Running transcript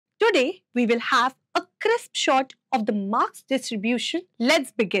Today, we will have a crisp shot of the marks distribution.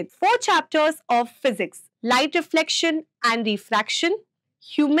 Let's begin. 4 chapters of physics: light reflection and refraction,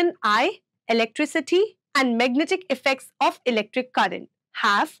 human eye, electricity, and magnetic effects of electric current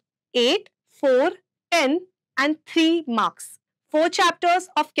have 8, 4, 10, and 3 marks. 4 chapters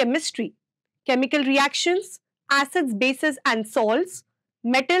of chemistry: chemical reactions, acids, bases, and salts,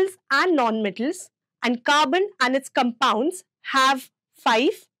 metals and non-metals, and carbon and its compounds have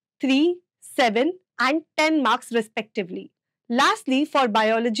 5, 3, 7, and 10 marks respectively. Lastly, for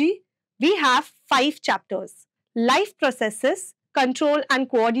biology, we have 5 chapters: life processes, control and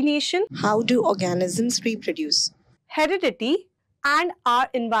coordination, How do organisms reproduce? heredity, and our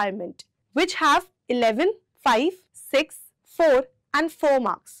environment, which have 11, 5, 6, 4, and 4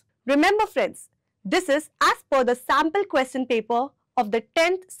 marks. Remember friends, this is as per the sample question paper of the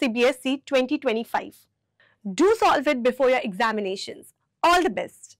 10th CBSE 2025. Do solve it before your examinations. All the best.